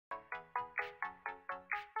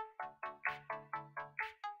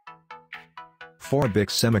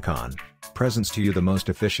FORBIX SEMICON presents to you the most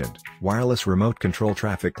efficient, wireless remote control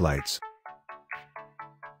traffic lights.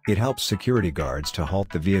 It helps security guards to halt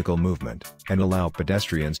the vehicle movement and allow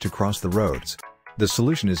pedestrians to cross the roads. The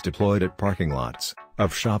solution is deployed at parking lots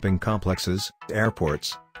of shopping complexes,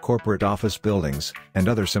 airports, corporate office buildings, and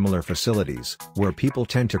other similar facilities where people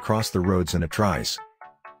tend to cross the roads in a trice.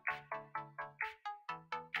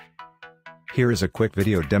 Here is a quick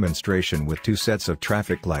video demonstration with two sets of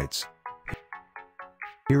traffic lights.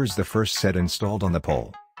 Here is the first set installed on the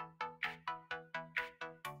pole.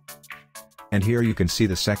 And here you can see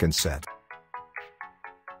the second set.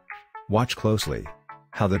 Watch closely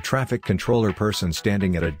how the traffic controller person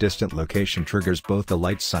standing at a distant location triggers both the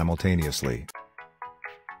lights simultaneously.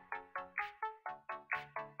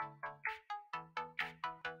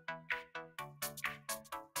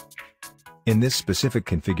 In this specific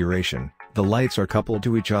configuration, the lights are coupled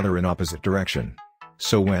to each other in opposite direction.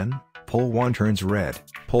 So when pole 1 turns red,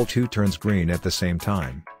 pole 2 turns green at the same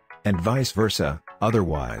time. And vice versa,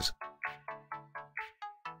 otherwise.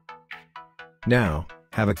 Now,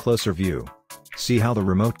 have a closer view. See how the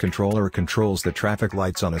remote controller controls the traffic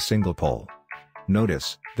lights on a single pole.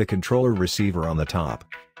 Notice the controller receiver on the top.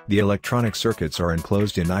 The electronic circuits are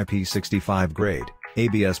enclosed in IP65 grade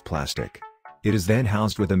ABS plastic. It is then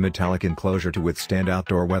housed with a metallic enclosure to withstand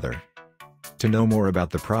outdoor weather. To know more about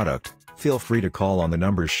the product, feel free to call on the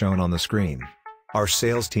numbers shown on the screen. Our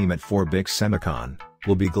sales team at FORBIX Semicon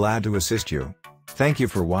will be glad to assist you. Thank you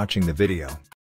for watching the video.